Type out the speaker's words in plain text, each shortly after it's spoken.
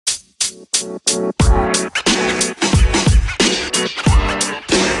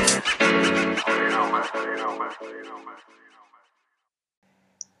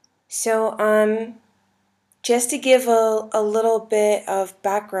So, just to give a little bit of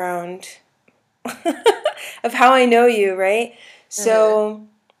background of how I know you, right? Mm-hmm. So,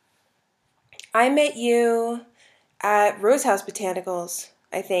 I met you at Rose House Botanicals,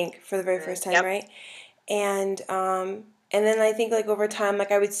 I think, for the very Mm-hmm. first time, Yep. right? And then I think like over time,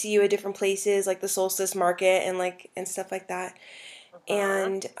 like I would see you at different places, like the Solstice Market and stuff like that.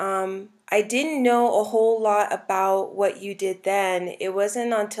 Mm-hmm. And I didn't know a whole lot about what you did then. It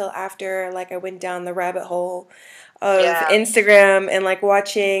wasn't until after like I went down the rabbit hole of Yeah. Instagram and like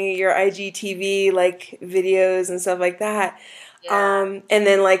watching your IGTV like videos and stuff like that. Yeah. And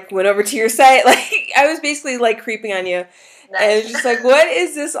then like went over to your site. Like I was basically like creeping on you, and it was Nice. just like, what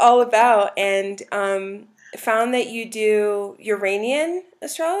is this all about? And found that you do Uranian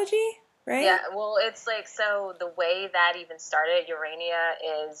astrology, Yeah. right? Well, it's like, so the way that even started, Urania,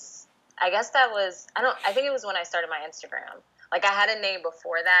 is, I guess that was, I think it was when I started my Instagram. Like, I had a name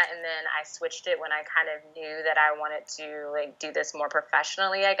before that, and then I switched it when I kind of knew that I wanted to like do this more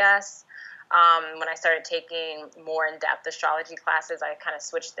professionally, I guess. When I started taking more in-depth astrology classes, I kind of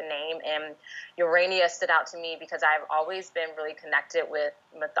switched the name, and Urania stood out to me because I've always been really connected with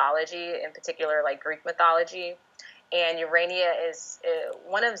mythology, in particular like Greek mythology. And Urania is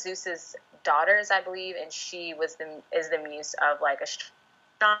one of Zeus's daughters, I believe, and she is the muse of like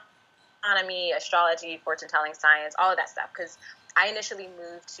astronomy, astrology, fortune telling, science, all of that stuff. Because I initially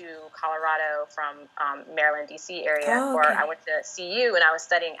moved to Colorado from Maryland, D.C. area Oh, for, I okay. went to CU and I was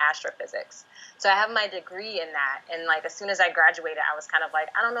studying astrophysics. So I have my degree in that. And like as soon as I graduated, I was kind of like,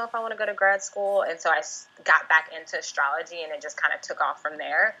 I don't know if I want to go to grad school. And so I got back into astrology and it just kind of took off from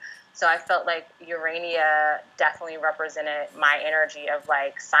there. So I felt like Urania definitely represented my energy of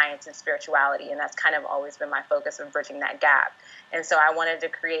like science and spirituality. And that's kind of always been my focus of bridging that gap. And so I wanted to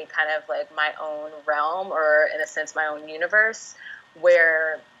create kind of like my own realm, or in a sense, my own universe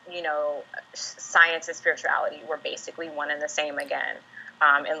where, science and spirituality were basically one and the same again.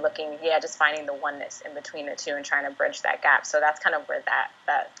 And looking, just finding the oneness in between the two and trying to bridge that gap. So that's kind of where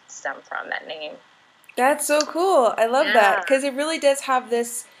that stemmed from, that name. That's so cool. I love that Yeah. because it really does have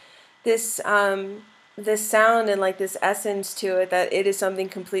this this sound and like this essence to it that it is something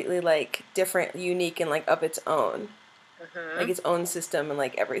completely like different, unique, and like of its own, like Hmm. its own system and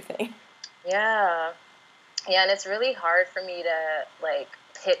like everything. Yeah. Yeah, and it's really hard for me to like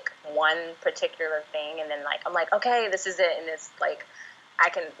pick one particular thing and then like I'm like, okay, this is it, and it's like I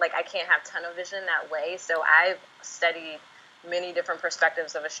can't have tunnel vision that way. So I've studied many different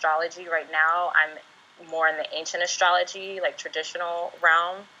perspectives of astrology. Right now, I'm more in the ancient astrology, like traditional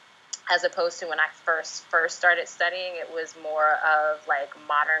realm, as opposed to when I first started studying. It was more of like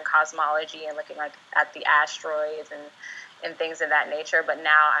modern cosmology and looking like at the asteroids and things of that nature. But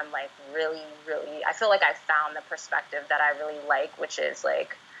now I'm like really, really, I feel like I found the perspective that I really like, which is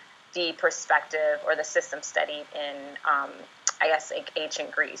like the perspective or the system studied in, I guess, like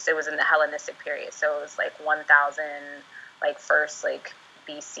ancient Greece. It was in the Hellenistic period. So it was like 1000, like first, like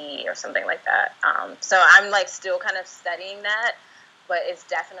BC or something like that. So I'm like still kind of studying that, but it's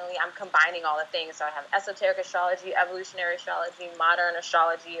definitely, I'm combining all the things. So I have esoteric astrology, evolutionary astrology, modern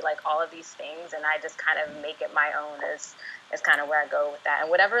astrology, like all of these things. And I just kind of make it my own is kind of where I go with that. And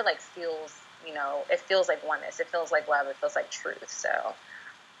whatever like feels, it feels like oneness. It feels like love. It feels like truth. So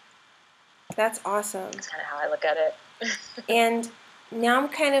That's awesome. that's kind of how I look at it. And now I'm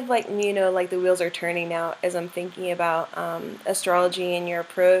kind of like, like the wheels are turning now as I'm thinking about astrology and your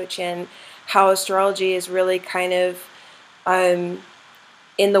approach and how astrology is really kind of um,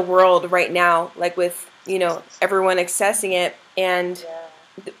 in the world right now, like with, everyone accessing it. And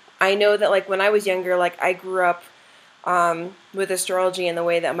Yeah. I know that like when I was younger, like I grew up with astrology in the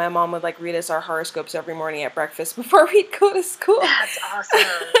way that my mom would like read us our horoscopes every morning at breakfast before we'd go to school. That's awesome.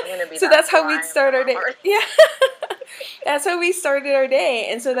 I'm going to be So that that's before how we'd I am start on our my day. heart. Yeah. That's how we started our day.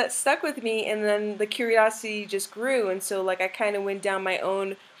 And so that stuck with me. And then the curiosity just grew. And so like I kind of went down my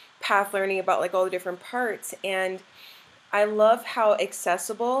own path learning about like all the different parts. And I love how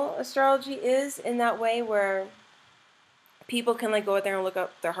accessible astrology is in that way where people can like go out there and look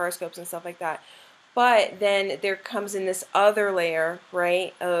up their horoscopes and stuff like that. But then there comes in this other layer,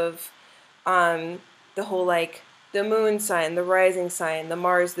 right, of um, the whole like the moon sign, the rising sign, the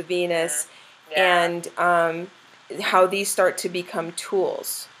Mars, the Mm. Venus, Yeah. and how these start to become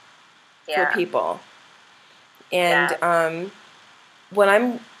tools for Yeah. people. And Yeah. what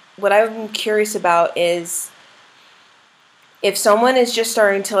I'm what I'm curious about is if someone is just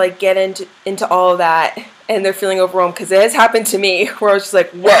starting to like get into all of that and they're feeling overwhelmed because it has happened to me where I was just like,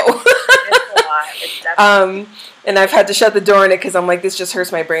 whoa. lot. It's definitely. And I've had to shut the door on it because I'm like, this just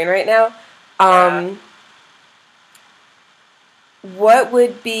hurts my brain right now. Yeah. What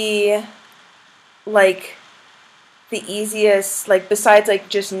would be like the easiest, like besides like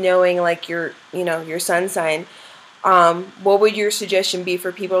just knowing like your sun sign, what would your suggestion be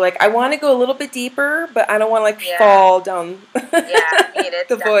for people like, I want to go a little bit deeper, but I don't want to like Yeah. fall down Yeah. I mean, it's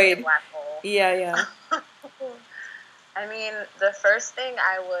the definitely a void? black hole. Yeah. I mean, the first thing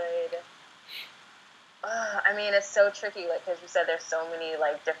I would. I mean, it's so tricky, like, because you said there's so many,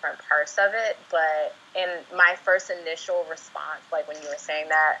 like, different parts of it, but in my first initial response, like, when you were saying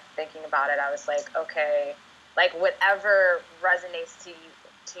that, thinking about it, I was like, okay, like, whatever resonates to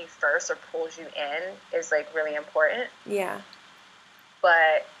you first or pulls you in is, like, really important. Yeah.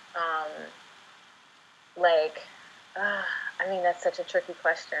 But, like, I mean, that's such a tricky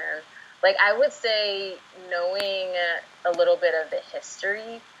question. Like, I would say knowing a little bit of the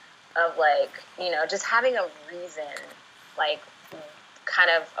history of, like, just having a reason, like, kind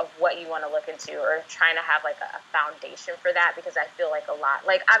of what you want to look into, or trying to have like a foundation for that, because I feel like a lot,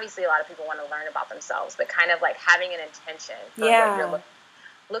 like, obviously a lot of people want to learn about themselves, but kind of like having an intention for what you're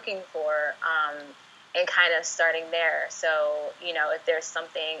looking for, and kind of starting there. So, if there's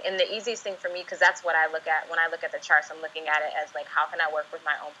something, and the easiest thing for me, because that's what I look at when I look at the charts, I'm looking at it as like, how can I work with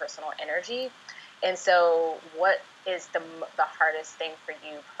my own personal energy? And so what is the hardest thing for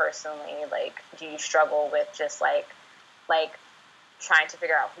you personally? Like, do you struggle with just like trying to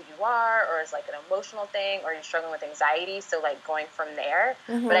figure out who you are, or is like an emotional thing, or you're struggling with anxiety? So like going from there.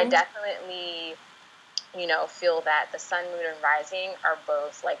 But I definitely, feel that the sun, moon, and rising are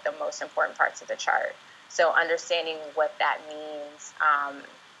both like the most important parts of the chart. So understanding what that means,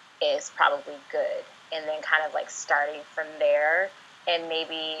 is probably good. And then kind of like starting from there. And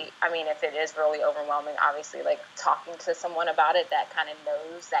maybe, I mean, if it is really overwhelming, obviously, like talking to someone about it that kind of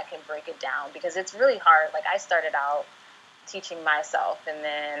knows, that can break it down, because it's really hard. Like, I started out teaching myself, and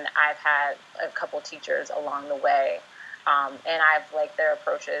then I've had a couple teachers along the way. And I've liked their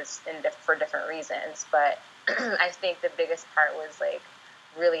approaches for different reasons. But I think the biggest part was like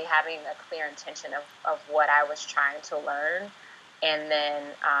really having a clear intention of what I was trying to learn, and then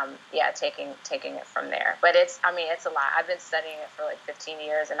taking it from there. But it's a lot. I've been studying it for like 15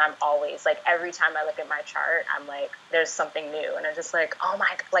 years, and I'm always like, every time I look at my chart, I'm like, there's something new, and I'm just like, oh my,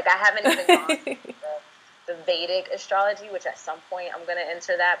 like, I haven't even gone through the Vedic astrology, which at some point I'm going to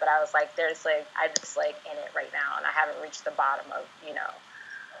enter that, but I was like, I'm just like in it right now, and I haven't reached the bottom of,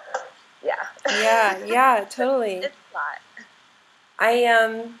 Yeah, totally. It's a lot. I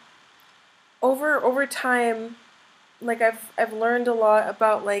over time, like I've learned a lot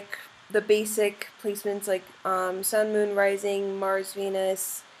about like the basic placements, like sun, moon, rising, Mars,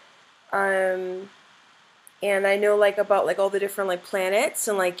 Venus, and I know like about like all the different like planets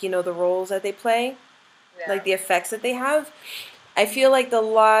and like the roles that they play, like the effects that they have. I feel like the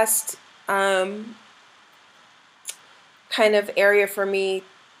last kind of area for me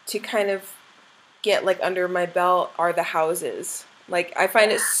to kind of get like under my belt are the houses. Like, I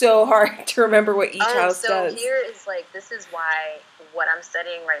find it so hard to remember what each house does. So here is like, this is why what I'm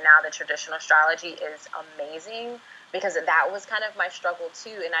studying right now, the traditional astrology, is amazing, because that was kind of my struggle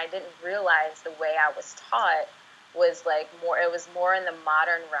too, and I didn't realize the way I was taught was like it was more in the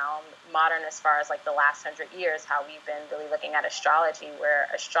modern realm, modern as far as like the last 100 years, how we've been really looking at astrology, where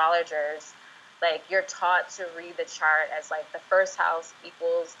astrologers, like, you're taught to read the chart as like the first house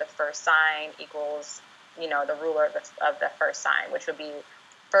equals the first sign equals, the ruler of the first sign, which would be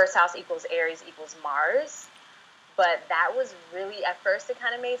first house equals Aries equals Mars. But that was really, at first it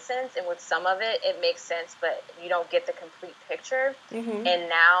kind of made sense, and with some of it, it makes sense, but you don't get the complete picture. And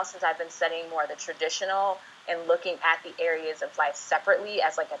now, since I've been studying more of the traditional and looking at the areas of life separately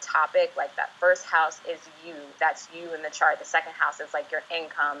as like a topic, like that first house is you, that's you in the chart. The second house is like your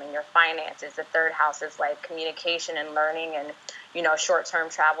income and your finances. The third house is like communication and learning and, short-term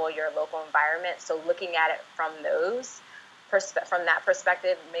travel, your local environment. So looking at it from from that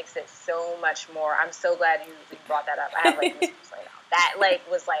perspective makes it so much more. I'm so glad you brought that up. I have like goosebumps right now. That like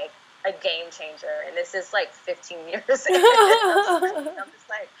was like a game changer, and this is like 15 years in. I'm just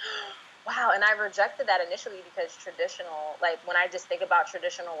like, wow. And I rejected that initially because traditional, like, when I just think about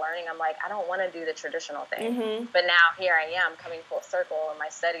traditional learning, I'm like, I don't want to do the traditional thing. But now here I am coming full circle in my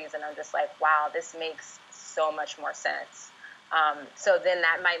studies, and I'm just like, wow, this makes so much more sense. So then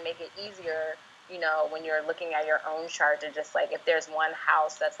that might make it easier, when you're looking at your own chart, to just like, if there's one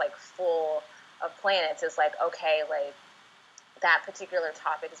house that's like full of planets, it's like, okay, like, that particular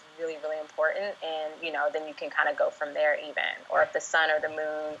topic is really, really important, and then you can kind of go from there even. Or if the sun or the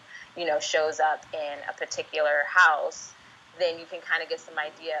moon shows up in a particular house, then you can kind of get some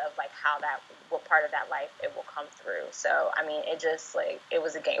idea of like what part of that life it will come through. So, I mean, it just like, it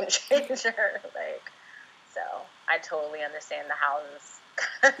was a game changer. Like, so I totally understand the houses.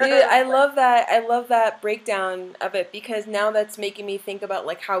 Dude, I love that. I love that breakdown of it because now that's making me think about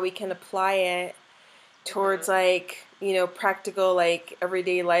like how we can apply it towards Mm-hmm. like, practical like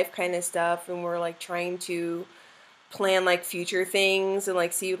everyday life kind of stuff, and we're like trying to plan like future things and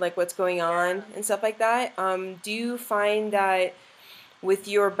like see like what's going on Yeah. and stuff like that. Do you find that with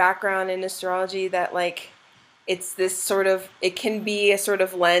your background in astrology that like it's this sort of, it can be a sort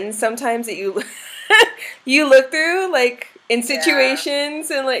of lens sometimes that you you look through like in Yeah.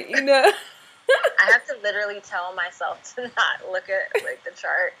 situations and like I have to literally tell myself to not look at like the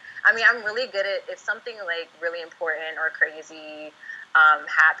chart. I mean, I'm really good at if something like really important or crazy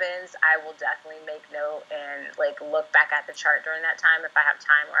happens, I will definitely make note and like look back at the chart during that time if I have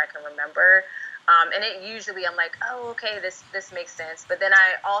time or I can remember. And it usually I'm like, oh, okay, this makes sense. But then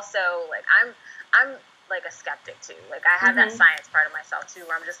I also like I'm like a skeptic too. Like I have that Mhm. science part of myself too,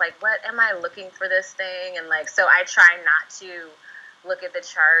 where I'm just like, what am I looking for this thing? And like, so I try not to look at the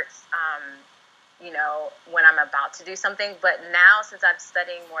charts. When I'm about to do something. But now, since I'm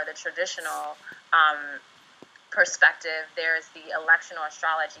studying more the traditional perspective, there's the electional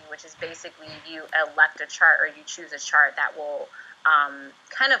astrology, which is basically you elect a chart or you choose a chart that will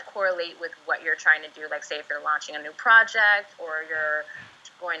kind of correlate with what you're trying to do. Like, say, if you're launching a new project or you're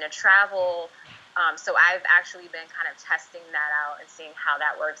going to travel. So I've actually been kind of testing that out and seeing how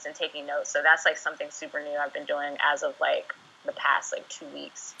that works and taking notes. So that's like something super new I've been doing as of like the past like 2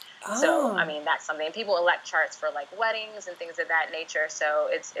 weeks. So I Oh. mean that's something people elect charts for like weddings and things of that nature. So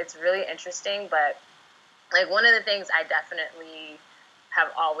it's really interesting. But like one of the things I definitely have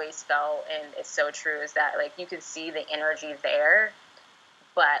always felt, and it's so true, is that like you can see the energy there,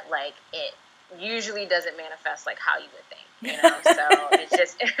 but like it usually doesn't manifest like how you would think. So it's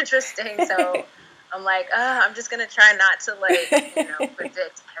just interesting. So I'm like, I'm just gonna try not to like,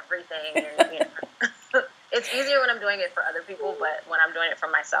 predict everything, and it's easier when I'm doing it for other people, but when I'm doing it for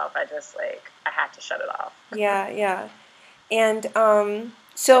myself, I have to shut it off. Yeah, yeah. And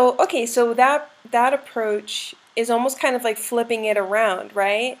so okay, so that approach is almost kind of like flipping it around,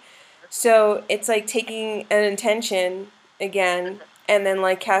 right? So it's like taking an intention again and then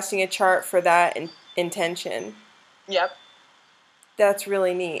like casting a chart for that intention. Yep. That's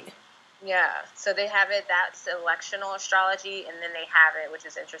really neat. Yeah. So they have it. That's electional astrology, and then they have it, which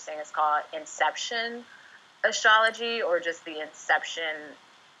is interesting. It's called Inception astrology, or just the Inception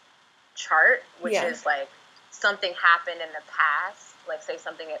chart, which Yeah. is like something happened in the past, like say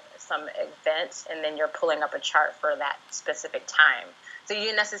some event, and then you're pulling up a chart for that specific time. So you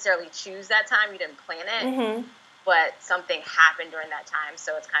didn't necessarily choose that time, you didn't plan it, Mhm. but something happened during that time.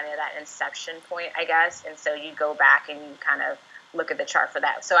 So it's kind of that inception point, I guess. And so you go back and you kind of look at the chart for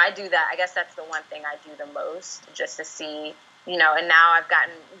that. So I do that. I guess that's the one thing I do the most, just to see, and now I've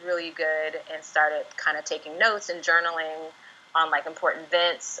gotten really good and started kind of taking notes and journaling on like important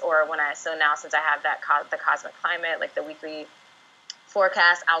events, or so now since I have the cosmic climate, like the weekly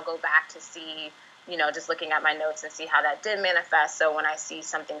forecast, I'll go back to see, just looking at my notes and see how that did manifest. So when I see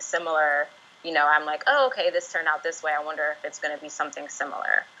something similar, I'm like, oh, okay, this turned out this way. I wonder if it's going to be something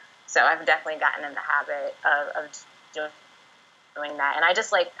similar. So I've definitely gotten in the habit of doing that. And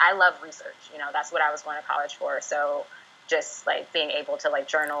I love research. That's what I was going to college for. So just like being able to like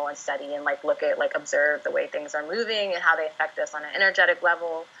journal and study and like look at like observe the way things are moving and how they affect us on an energetic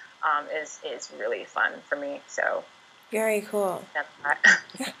level is really fun for me. So Very cool. that's that.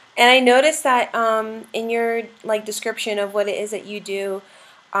 And I noticed that in your like description of what it is that you do,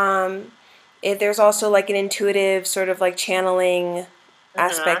 um, there's also like an intuitive sort of like channeling Mm-hmm.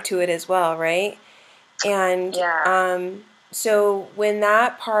 aspect to it as well, right? And Yeah. so when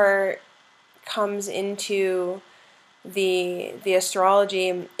that part comes into the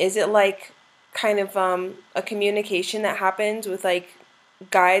astrology, is it like kind of a communication that happens with like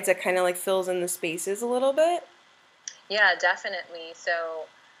guides that kind of like fills in the spaces a little bit? Yeah, definitely. So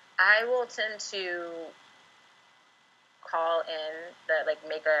I will tend to call in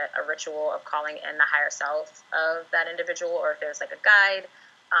make a ritual of calling in the higher self of that individual, or if there's like a guide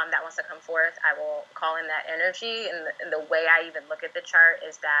that wants to come forth, I will call in that energy. And the way I even look at the chart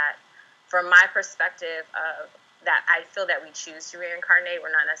is that, from my perspective of that, I feel that we choose to reincarnate.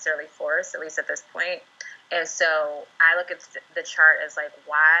 We're not necessarily forced, at least at this point. And so I look at the chart as like,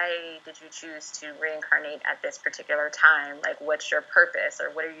 why did you choose to reincarnate at this particular time? Like, what's your purpose, or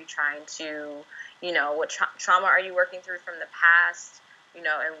what are you trying to, what trauma are you working through from the past? And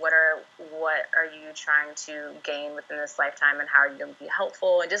what are you trying to gain within this lifetime, and how are you going to be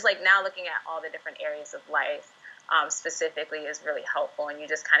helpful? And just like now looking at all the different areas of life, specifically is really helpful, and you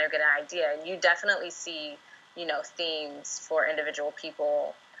just kind of get an idea, and you definitely see, themes for individual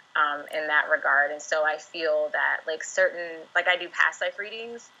people in that regard. And so I feel that like I do past life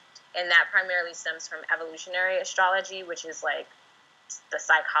readings, and that primarily stems from evolutionary astrology, which is like the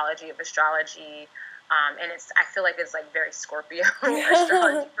psychology of astrology. And I feel like it's like very Scorpio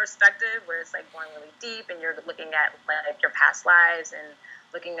astrology perspective, where it's like going really deep, and you're looking at like your past lives and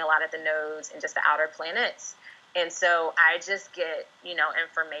looking a lot at the nodes and just the outer planets. And so I just get,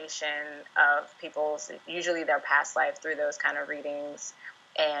 information of people's, usually their past life, through those kind of readings.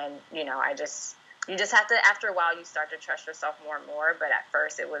 And, you just have to, after a while, you start to trust yourself more and more. But at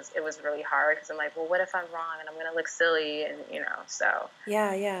first it was really hard, because I'm like, well, what if I'm wrong and I'm going to look silly? And, so.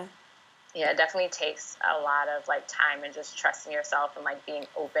 Yeah. Yeah, it definitely takes a lot of like time and just trusting yourself and like being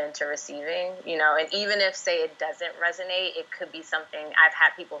open to receiving, and even if, say, it doesn't resonate, it could be something. I've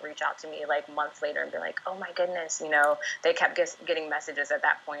had people reach out to me like months later and be like, oh my goodness, they kept getting messages at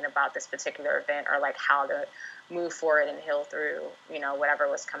that point about this particular event, or like how to move forward and heal through, whatever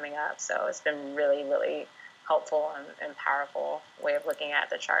was coming up. So it's been really, really helpful and powerful way of looking at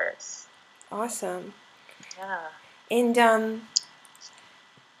the charts. Awesome. Yeah. And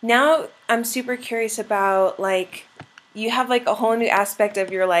now I'm super curious about, like, you have like a whole new aspect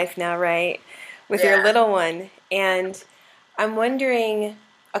of your life now, right? With your little one. And I'm wondering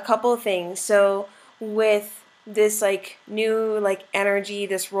a couple of things. So with this like new like energy,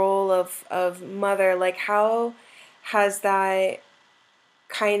 this role of mother, like how has that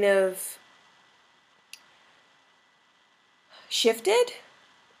kind of shifted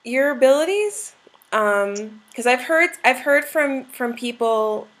your abilities? Because I've heard from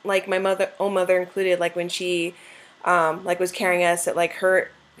people like my own mother included, like when she like was carrying us, that like her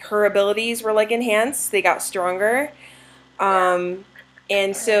abilities were like enhanced, they got stronger. And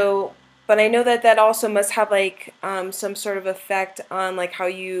so, but I know that also must have like some sort of effect on like how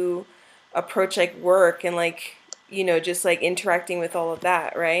you approach like work and like just like interacting with all of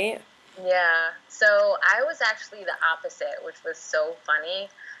that, right? Yeah. So I was actually the opposite, which was so funny.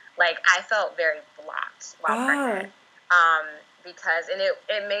 Like, I felt very blocked while Ah. pregnant. Um, because, and it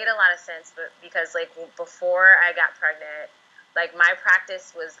made a lot of sense, but because like before I got pregnant, like my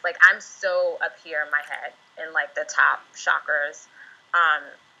practice was like, I'm so up here in my head in like the top chakras. Um,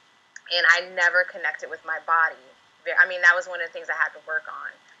 and I never connected with my body. I mean, that was one of the things I had to work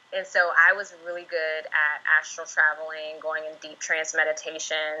on. And so I was really good at astral traveling, going in deep trance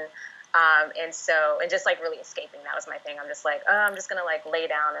meditation. And just like really escaping. That was my thing. I'm just like, oh, I'm just going to like lay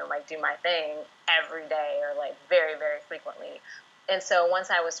down and like do my thing every day, or like very, very frequently. And so once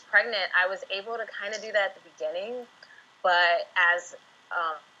I was pregnant, I was able to kind of do that at the beginning. But as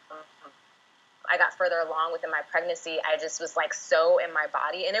I got further along within my pregnancy, I just was like so in my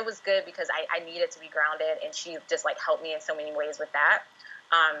body, and it was good because I needed to be grounded, and she just like helped me in so many ways with that.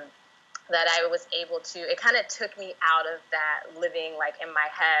 That I was able to, it kind of took me out of that living like in my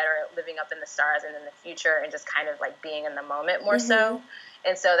head or living up in the stars and in the future, and just kind of like being in the moment more so.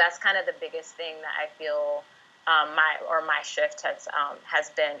 And so that's kind of the biggest thing that I feel my shift has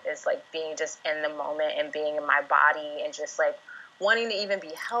been, is like being just in the moment and being in my body, and just like wanting to even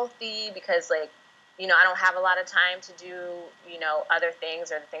be healthy, because like, I don't have a lot of time to do, other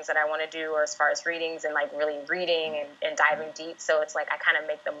things, or the things that I want to do, or as far as readings and like really reading and diving deep. So it's like I kind of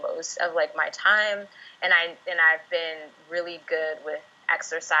make the most of like my time, and I've been really good with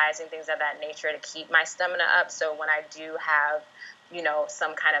exercise and things of that nature to keep my stamina up. So when I do have,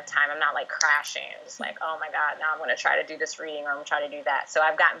 some kind of time, I'm not like crashing. I'm just like, oh my God, now I'm going to try to do this reading, or I'm going to try to do that. So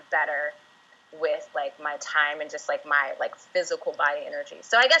I've gotten better with like my time and just like my like physical body energy.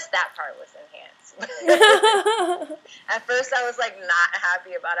 So I guess that part was enhanced. At first I was like not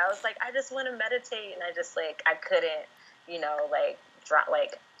happy about it. I was like, I just want to meditate, and I just like I couldn't, like drop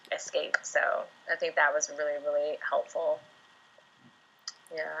like escape. So I think that was really, really helpful.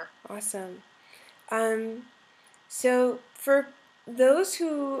 Yeah. Awesome. So for those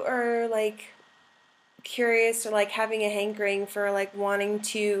who are like curious, or like having a hankering for like wanting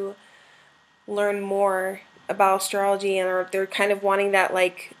to learn more about astrology, and or they're kind of wanting that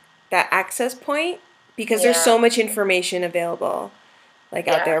like that access point, because there's so much information available like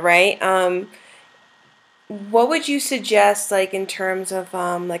out there, right? What would you suggest, like in terms of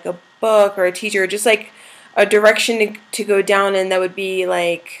like a book or a teacher, or just like a direction to go down, and that would be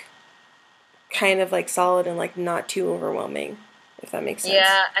like kind of like solid and like not too overwhelming, if that makes sense?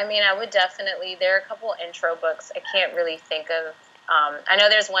 Yeah, I mean, I would definitely. There are a couple intro books. I can't really think of. I know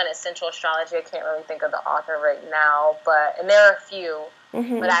there's one, Essential Astrology. I can't really think of the author right now, and there are a few.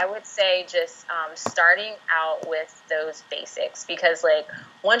 But I would say just starting out with those basics, because like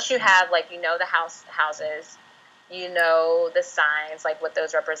once you have like the houses, you know the signs, like what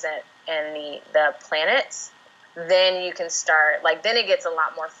those represent and the planets, then you can start, like, then it gets a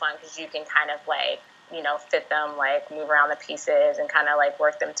lot more fun because you can kind of like, you know, fit them, like move around the pieces and kind of like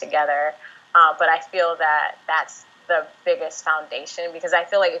work them together. But I feel that that's the biggest foundation, because I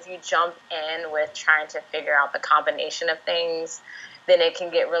feel like if you jump in with trying to figure out the combination of things, then it can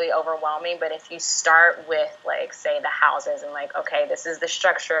get really overwhelming. But if you start with, like, say the houses and like, okay, this is the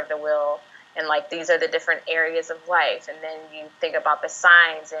structure of the wheel, and like these are the different areas of life, and then you think about the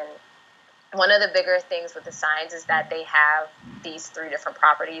signs. And one of the bigger things with the signs is that they have these 3 different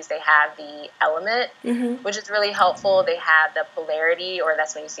properties. They have the element, which is really helpful. They have the polarity, or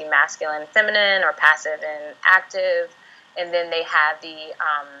that's when you see masculine and feminine, or passive and active. And then they have the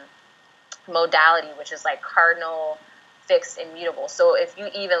modality, which is like cardinal, fixed, and mutable. So if you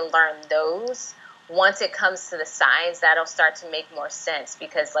even learn those, once it comes to the signs, that'll start to make more sense,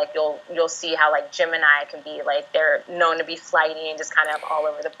 because like you'll see how like Gemini can be like, they're known to be flighty and just kind of all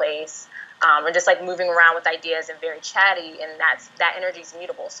over the place, or just like moving around with ideas and very chatty, and that energy is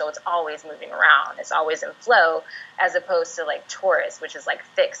mutable, so it's always moving around, it's always in flow, as opposed to like Taurus, which is like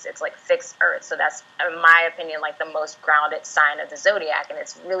fixed, it's like fixed earth. So that's, in my opinion, like the most grounded sign of the zodiac, and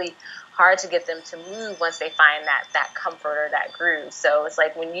it's really hard to get them to move once they find that comfort or that groove. So it's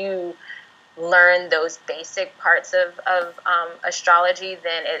like when you learn those basic parts of astrology,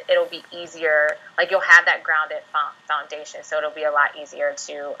 then it'll be easier, like you'll have that grounded foundation, so it'll be a lot easier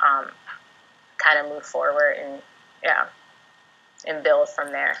to kind of move forward and build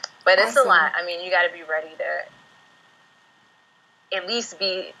from there. But it's a lot. I mean, you got to be ready to at least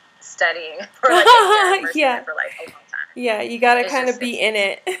be studying for like a year yeah, for like a long time. Yeah, you got to kind of be in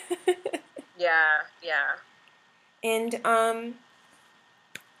it. Yeah. And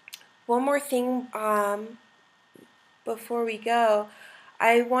one more thing before we go,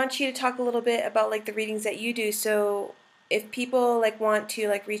 I want you to talk a little bit about like the readings that you do. So if people like want to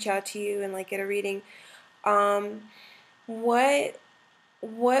like reach out to you and like get a reading, what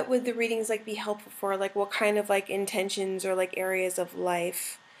would the readings like be helpful for? Like what kind of like intentions or like areas of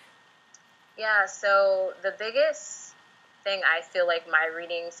life? Yeah, so the biggest thing I feel like my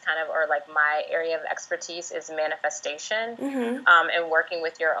readings kind of, or like my area of expertise, is manifestation, and working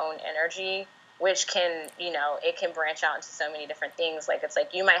with your own energy, which can, you know, it can branch out into so many different things. Like, it's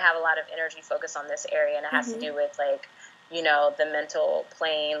like you might have a lot of energy focused on this area, and it has to do with like, you know, the mental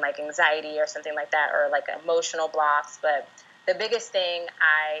plane, like anxiety or something like that, or like emotional blocks. But the biggest thing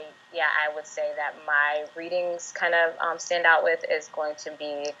I would say that my readings kind of stand out with is going to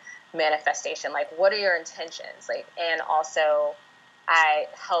be manifestation. Like, what are your intentions? Like, and also I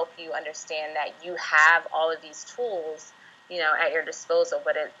help you understand that you have all of these tools, you know, at your disposal,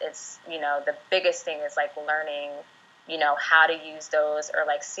 but it's, you know, the biggest thing is like learning, you know, how to use those, or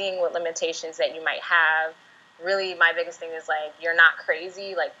like seeing what limitations that you might have. Really, my biggest thing is like, you're not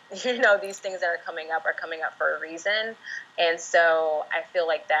crazy. Like, you know, these things that are coming up for a reason. And so I feel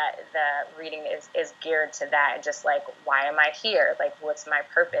like that the reading is geared to that. And just like, why am I here? Like, what's my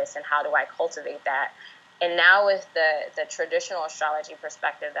purpose, and how do I cultivate that? And now with the traditional astrology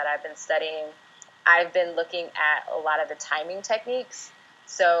perspective that I've been studying, I've been looking at a lot of the timing techniques.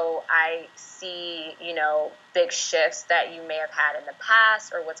 So I see, you know, big shifts that you may have had in the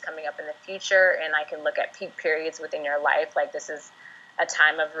past, or what's coming up in the future, and I can look at peak periods within your life. Like, this is a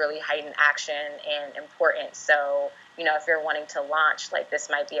time of really heightened action and importance. So, you know, if you're wanting to launch, like, this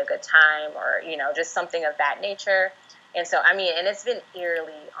might be a good time, or, you know, just something of that nature. And so, I mean, and it's been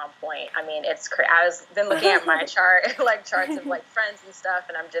eerily on point. I mean, it's crazy. I was been looking at my chart, like charts of like friends and stuff,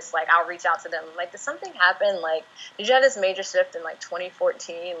 and I'm just like, I'll reach out to them. I'm like, did something happen? Like, did you have this major shift in like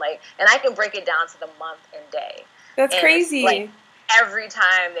 2014? Like, and I can break it down to the month and day. That's and crazy. Like, every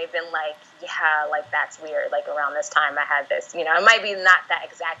time they've been like, yeah, like, that's weird. Like, around this time I had this, you know, it might be not that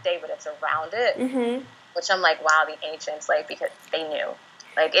exact day, but it's around it, which I'm like, wow, the ancients, like, because they knew.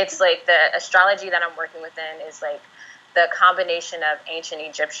 Like, it's like the astrology that I'm working within is like the combination of ancient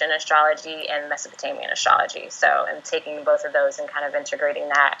Egyptian astrology and Mesopotamian astrology. So I'm taking both of those and kind of integrating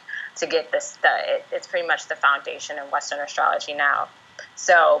that to get this, it's pretty much the foundation in Western astrology now.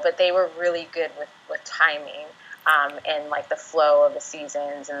 So, but they were really good with timing, and like the flow of the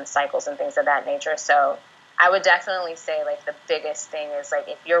seasons and the cycles and things of that nature. So I would definitely say like the biggest thing is like,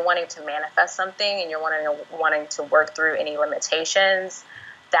 if you're wanting to manifest something and you're wanting to work through any limitations,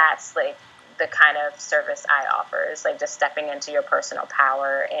 that's like the kind of service I offer, is like just stepping into your personal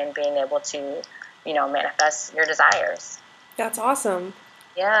power and being able to, you know, manifest your desires. That's awesome.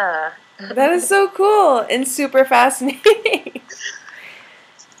 Yeah. That is so cool and super fascinating.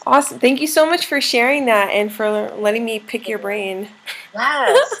 Awesome. Thank you so much for sharing that and for letting me pick your brain.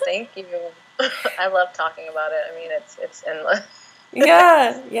 Yes, thank you. I love talking about it. I mean, it's endless.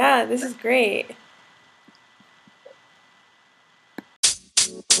 Yeah, yeah, this is great.